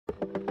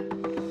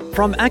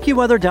From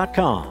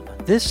AccuWeather.com,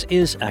 this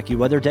is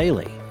AccuWeather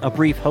Daily, a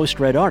brief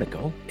host-read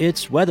article.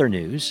 It's weather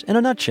news in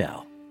a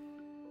nutshell.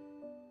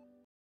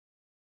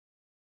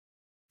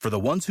 For the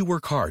ones who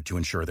work hard to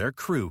ensure their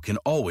crew can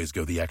always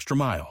go the extra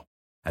mile,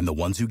 and the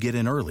ones who get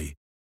in early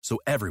so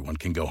everyone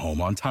can go home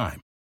on time,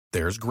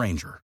 there's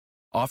Grainger,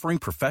 offering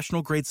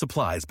professional-grade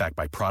supplies backed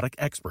by product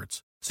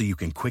experts so you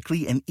can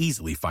quickly and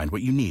easily find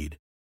what you need.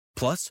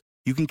 Plus,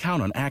 you can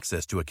count on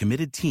access to a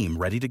committed team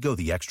ready to go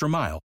the extra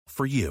mile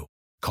for you.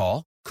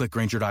 Call, click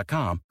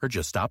Grainger.com, or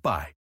just stop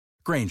by.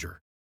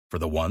 Grainger, for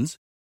the ones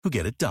who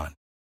get it done.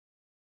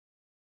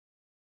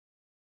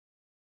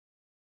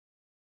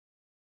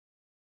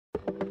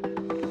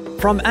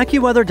 From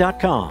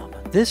AccuWeather.com,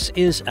 this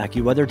is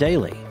AccuWeather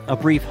Daily, a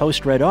brief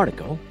host-read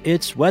article.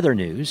 It's weather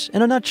news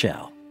in a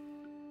nutshell.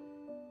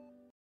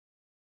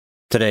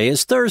 Today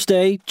is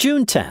Thursday,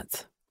 June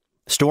 10th.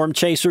 Storm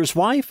chaser's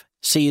wife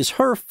sees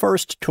her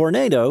first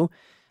tornado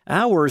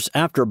hours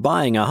after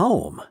buying a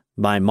home,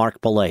 by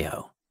Mark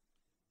Palayo.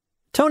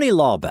 Tony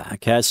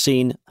Lawback has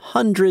seen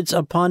hundreds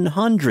upon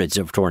hundreds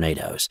of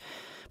tornadoes.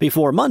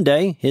 Before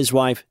Monday, his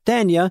wife,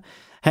 Danya,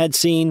 had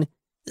seen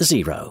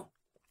 0.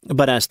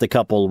 But as the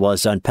couple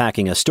was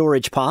unpacking a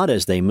storage pod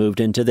as they moved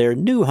into their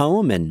new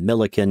home in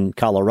Milliken,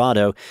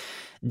 Colorado,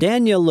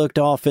 Danya looked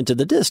off into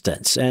the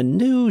distance and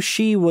knew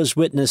she was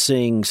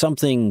witnessing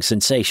something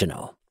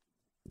sensational.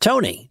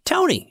 Tony,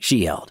 she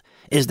yelled.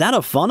 Is that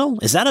a funnel?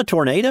 Is that a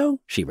tornado?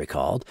 She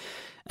recalled.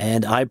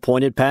 And I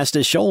pointed past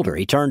his shoulder.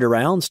 He turned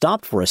around,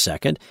 stopped for a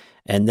second,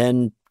 and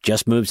then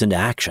just moves into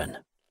action.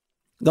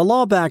 The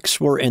Lawbacks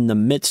were in the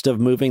midst of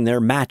moving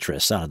their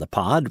mattress out of the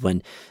pod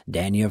when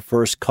Danya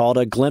first caught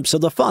a glimpse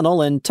of the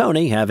funnel, and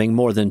Tony, having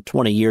more than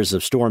 20 years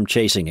of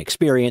storm-chasing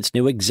experience,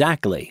 knew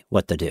exactly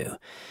what to do.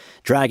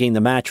 Dragging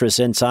the mattress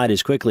inside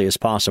as quickly as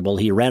possible,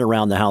 he ran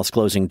around the house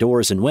closing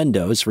doors and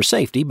windows for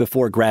safety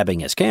before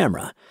grabbing his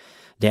camera.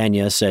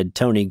 Danya said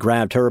Tony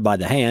grabbed her by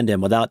the hand,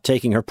 and without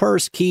taking her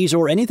purse, keys,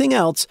 or anything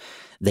else,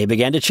 they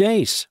began to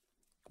chase.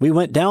 We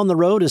went down the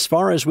road as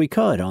far as we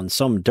could on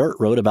some dirt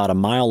road about a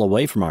mile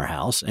away from our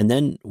house, and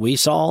then we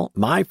saw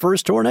my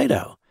first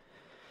tornado.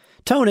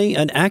 Tony,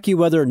 an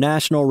AccuWeather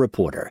national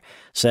reporter,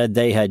 said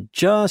they had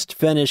just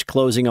finished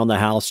closing on the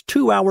house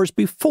 2 hours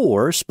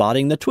before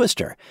spotting the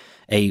twister,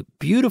 a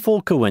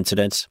beautiful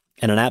coincidence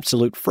and an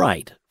absolute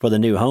fright for the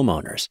new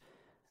homeowners.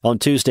 On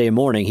Tuesday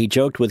morning, he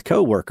joked with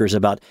coworkers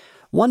about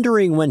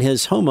wondering when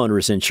his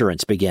homeowner's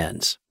insurance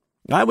begins.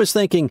 I was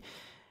thinking,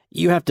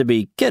 you have to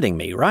be kidding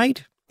me,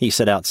 right? He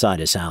said outside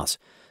his house.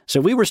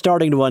 So we were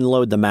starting to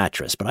unload the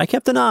mattress, but I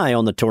kept an eye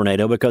on the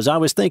tornado because I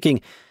was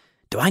thinking,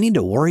 do I need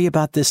to worry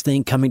about this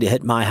thing coming to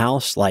hit my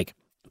house like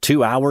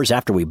 2 hours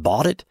after we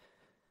bought it?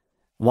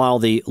 While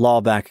the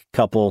Lawback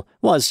couple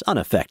was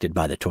unaffected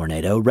by the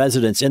tornado,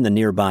 residents in the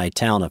nearby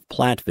town of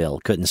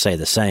Platteville couldn't say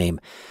the same.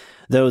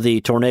 Though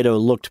the tornado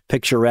looked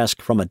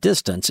picturesque from a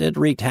distance, it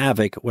wreaked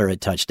havoc where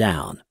it touched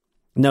down.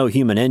 No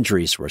human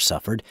injuries were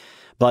suffered,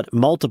 but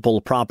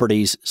multiple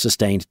properties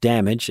sustained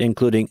damage,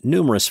 including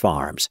numerous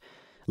farms.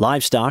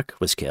 Livestock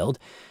was killed,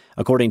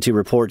 according to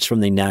reports from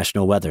the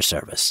National Weather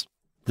Service.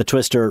 The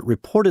twister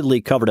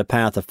reportedly covered a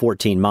path of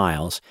 14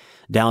 miles,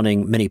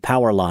 downing many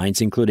power lines,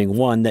 including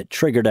one that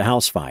triggered a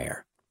house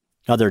fire.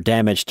 Other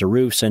damage to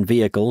roofs and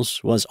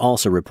vehicles was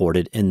also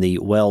reported in the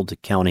Weld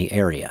County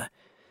area.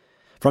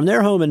 From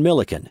their home in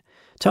Milliken,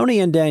 Tony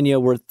and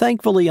Danya were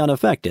thankfully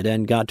unaffected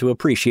and got to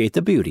appreciate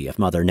the beauty of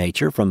Mother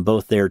Nature from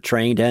both their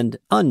trained and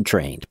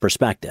untrained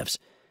perspectives.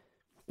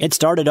 It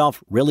started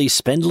off really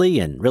spindly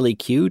and really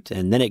cute,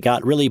 and then it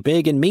got really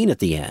big and mean at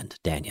the end,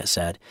 Danya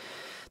said.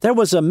 There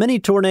was a mini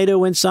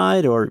tornado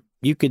inside, or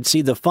you could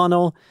see the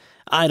funnel.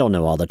 I don't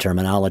know all the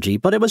terminology,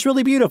 but it was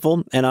really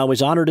beautiful, and I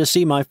was honored to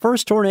see my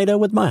first tornado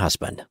with my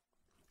husband.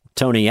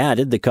 Tony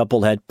added the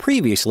couple had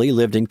previously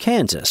lived in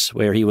Kansas,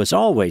 where he was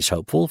always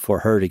hopeful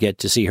for her to get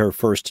to see her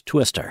first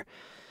twister.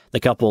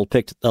 The couple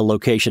picked the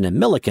location in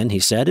Milliken, he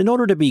said, in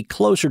order to be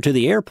closer to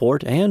the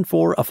airport and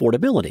for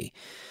affordability.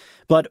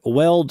 But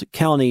Weld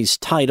County's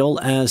title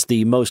as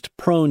the most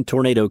prone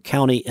tornado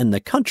county in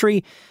the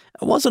country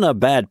wasn't a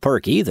bad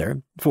perk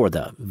either for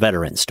the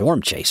veteran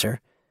storm chaser.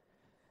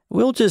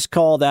 We'll just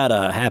call that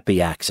a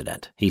happy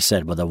accident, he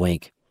said with a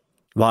wink.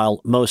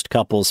 While most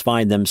couples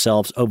find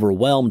themselves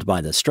overwhelmed by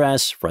the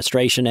stress,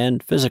 frustration,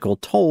 and physical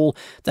toll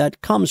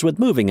that comes with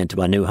moving into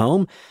a new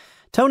home,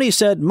 Tony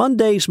said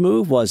Monday's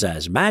move was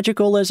as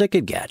magical as it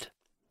could get.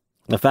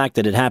 The fact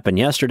that it happened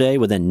yesterday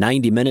within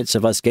 90 minutes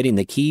of us getting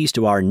the keys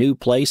to our new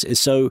place is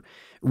so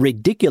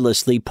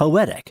ridiculously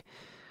poetic.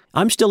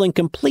 I'm still in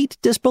complete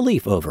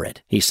disbelief over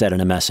it, he said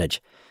in a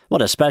message.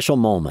 What a special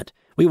moment.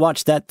 We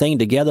watched that thing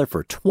together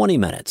for 20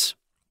 minutes.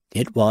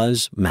 It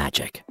was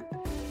magic.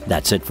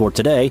 That's it for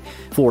today.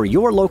 For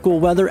your local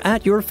weather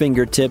at your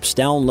fingertips,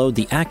 download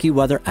the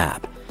AccuWeather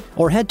app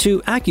or head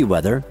to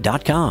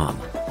AccuWeather.com.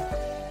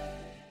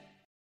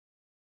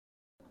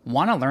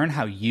 Want to learn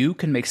how you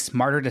can make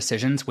smarter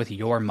decisions with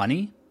your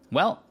money?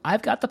 Well,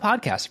 I've got the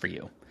podcast for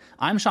you.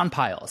 I'm Sean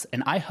Piles,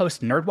 and I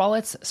host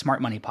NerdWallet's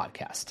Smart Money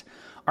Podcast.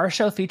 Our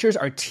show features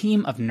our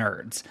team of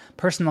nerds,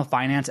 personal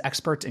finance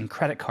experts in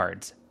credit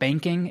cards,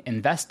 banking,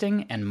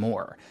 investing, and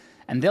more.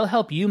 And they'll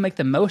help you make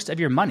the most of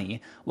your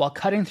money while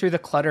cutting through the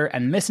clutter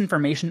and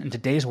misinformation in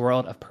today's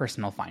world of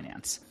personal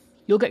finance.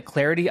 You'll get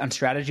clarity on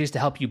strategies to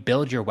help you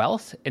build your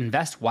wealth,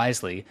 invest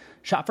wisely,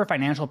 shop for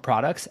financial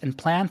products, and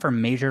plan for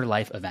major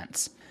life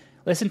events.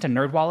 Listen to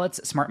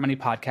NerdWallet's Smart Money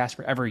Podcast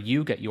wherever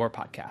you get your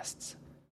podcasts.